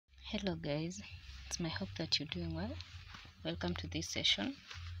Hello guys, it's my hope that you're doing well. Welcome to this session,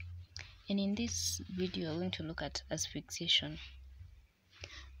 and in this video we're going to look at asphyxiation.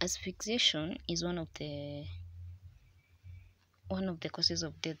 Asphyxiation is one of the causes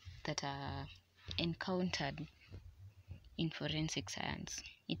of death that are encountered in forensic science.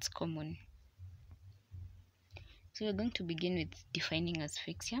 It's common. So we're going to begin with defining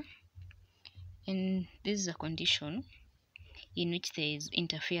asphyxia, and this is a condition in which there is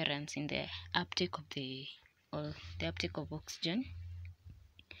interference in the uptake of oxygen,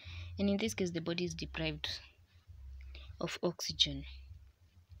 and in this case the body is deprived of oxygen,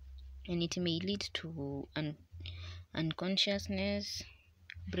 and it may lead to unconsciousness,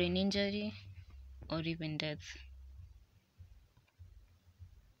 brain injury, or even death.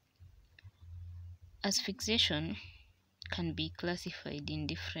 Asphyxiation can be classified in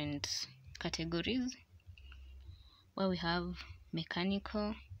different categories, where we have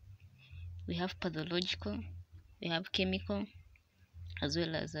mechanical, we have pathological, we have chemical, as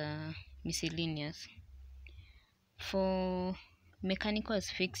well as miscellaneous. For mechanical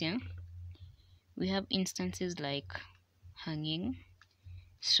asphyxia, we have instances like hanging,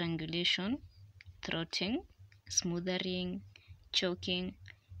 strangulation, throttling, smothering, choking,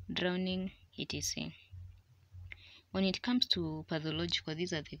 drowning, etc. When it comes to pathological,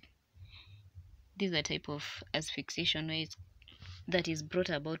 these are type of asphyxiation that is brought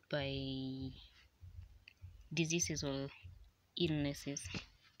about by diseases or illnesses.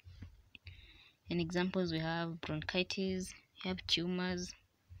 And examples, we have bronchitis, we have tumors,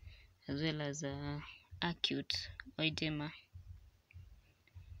 as well as acute edema.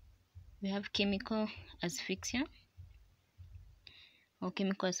 We have chemical asphyxia or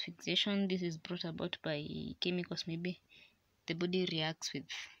chemical asphyxiation. This is brought about by chemicals. Maybe the body reacts with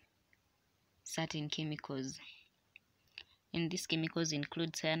certain chemicals, and these chemicals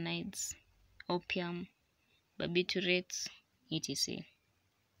include cyanides, opium, barbiturates, etc.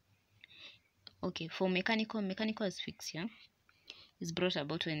 Okay, for mechanical asphyxia is brought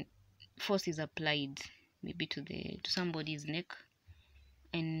about when force is applied maybe to somebody's neck,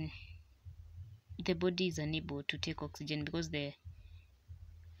 and the body is unable to take oxygen because there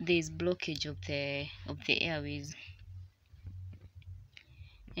is blockage of the airways.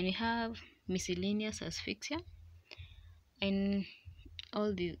 And we have miscellaneous asphyxia, and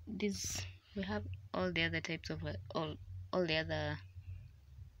we have all the other types of all the other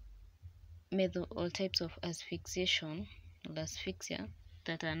all types of asphyxiation or asphyxia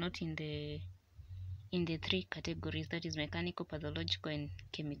that are not in the three categories, that is mechanical, pathological, and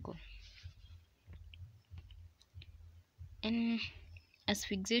chemical. And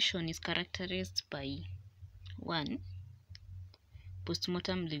asphyxiation is characterized by 1.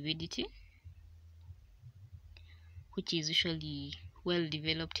 Postmortem lividity, which is usually well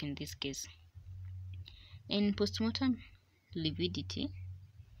developed in this case. And postmortem lividity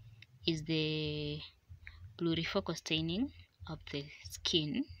is the plurifocal staining of the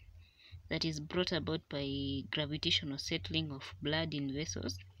skin that is brought about by gravitational settling of blood in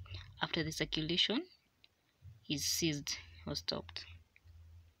vessels after the circulation is ceased or stopped.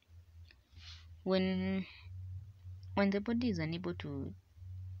 When the body is unable to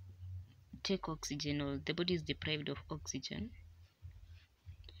take oxygen, or the body is deprived of oxygen,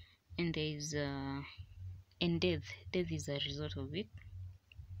 and there is death is a result of it,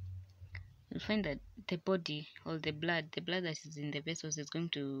 you'll find that the body, or the blood that is in the vessels, is going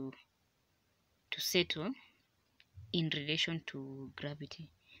to settle in relation to gravity.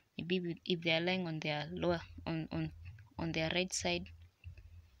 Maybe if they are lying on their on their right side,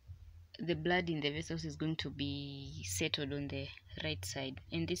 the blood in the vessels is going to be settled on the right side,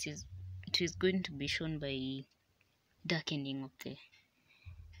 and it is going to be shown by darkening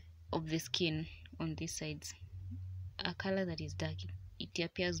of the skin on these sides, a color that is dark. It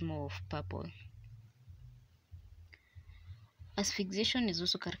appears more of purple. Asphyxiation is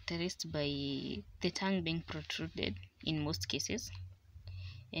also characterized by the tongue being protruded in most cases,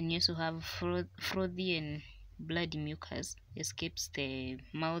 and you also have frothy and bloody mucus escapes the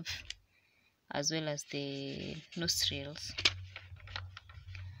mouth as well as the nostrils.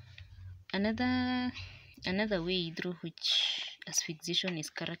 Another way through which asphyxiation is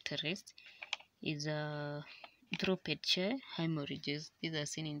characterized is through petechiae hemorrhages. These are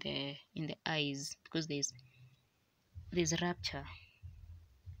seen in the eyes because there's rupture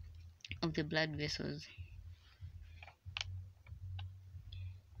of the blood vessels.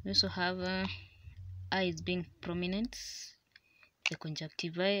 We also have eyes being prominent, the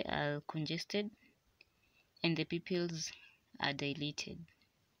conjunctivae are congested, and the pupils are dilated.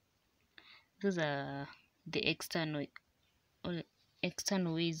 Those are the external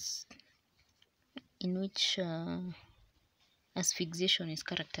external ways in which asphyxiation is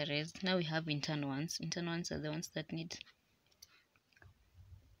characterized. Now we have internal ones. Internal ones are the ones that need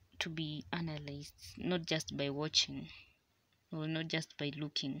to be analyzed, not just by watching or not just by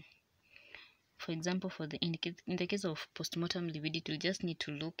looking. For example, in the case of postmortem lividity, you'll just need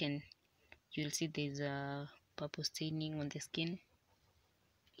to look and you'll see there's a purple staining on the skin,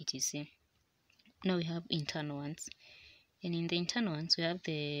 etc. Now we have internal ones, and in the internal ones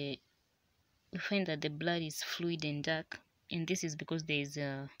we find that the blood is fluid and dark, and this is because there is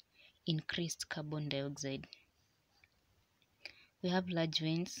increased carbon dioxide. We have large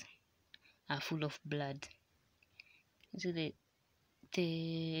veins are full of blood, so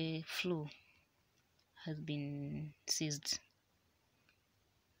the flow has been seized.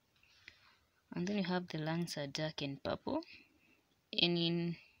 And then you have the lungs are dark and purple, and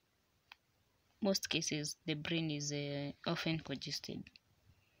in most cases the brain is often congested.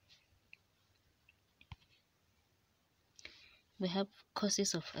 We have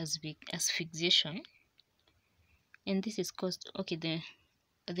causes of asphyxiation, and this is caused, okay,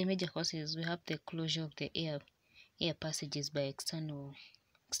 the major causes, we have the closure of the air passages by external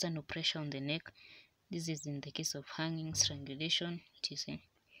pressure on the neck. This is in the case of hanging, strangulation, etc.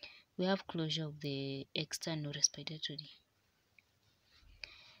 We have closure of the external respiratory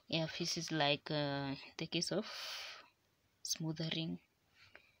airfaces, like the case of smoothering,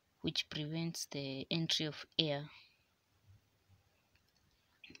 which prevents the entry of air.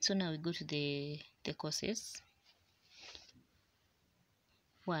 So now we go to the causes.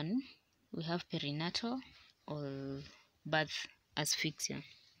 One, we have perinatal or birth asphyxia,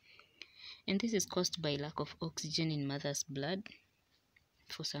 and this is caused by lack of oxygen in mother's blood.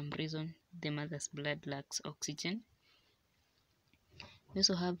 For some reason, the mother's blood lacks oxygen. We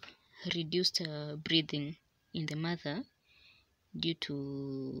also have reduced breathing in the mother due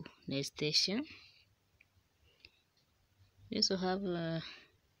to anesthesia. We also have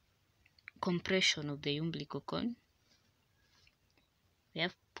compression of the umbilical cord. We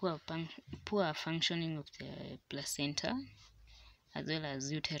have poor functioning of the placenta, as well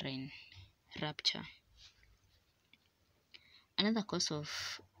as uterine rupture. Another cause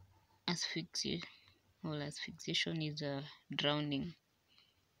of asphyxia or asphyxiation is drowning.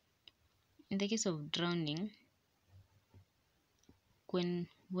 In the case of drowning, when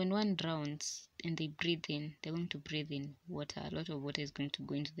one drowns and they breathe in, they're going to breathe in water. A lot of water is going to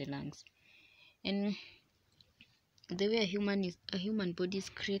go into the lungs. And the way a human body is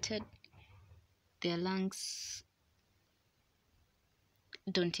created, their lungs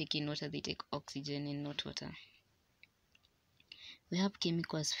don't take in water, they take oxygen and not water. We have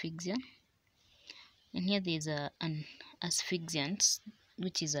chemical asphyxia, and here there is an asphyxiant,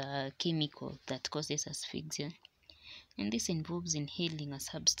 which is a chemical that causes asphyxia, and this involves inhaling a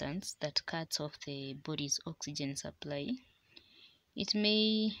substance that cuts off the body's oxygen supply. It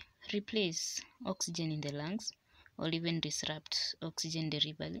may replace oxygen in the lungs or even disrupt oxygen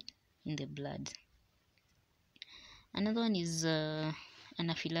delivery in the blood. Another one is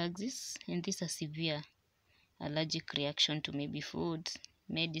anaphylaxis, and this is a severe allergic reaction to maybe food,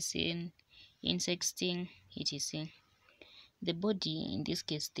 medicine, insect sting, etc. The body in this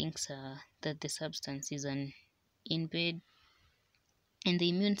case thinks that the substance is an invade, and the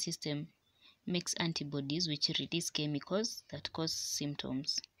immune system makes antibodies which release chemicals that cause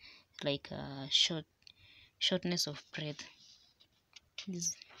symptoms like shortness of breath.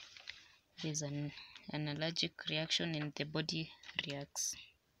 There's an allergic reaction and the body reacts.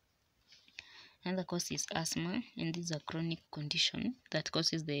 Another cause is asthma, and this is a chronic condition that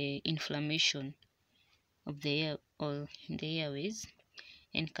causes the inflammation of the air or the airways,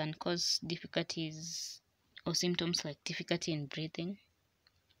 and can cause difficulties or symptoms like difficulty in breathing.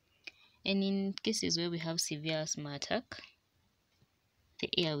 And in cases where we have severe asthma attack, the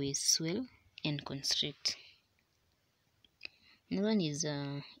airways swell and constrict. Another one is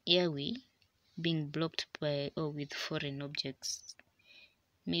airway being blocked by or with foreign objects.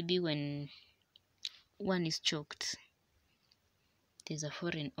 Maybe when one is choked, there's a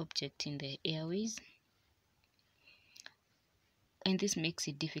foreign object in the airways, and this makes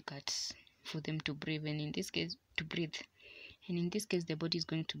it difficult for them to breathe, and in this case the body is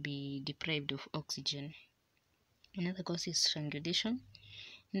going to be deprived of oxygen. Another cause is strangulation,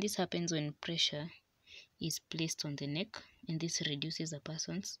 and this happens when pressure is placed on the neck, and this reduces a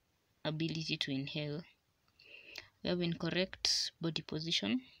person's ability to inhale. We have incorrect body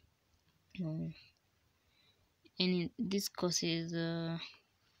position, and this causes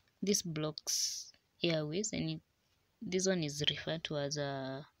this blocks airways, and this one is referred to as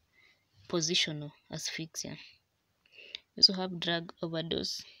a positional asphyxia. We also have drug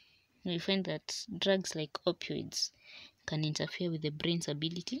overdose. We find that drugs like opioids can interfere with the brain's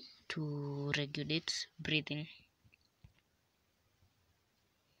ability to regulate breathing.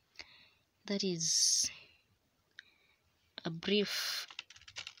 That is a brief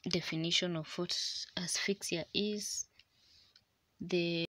definition of what asphyxia is. The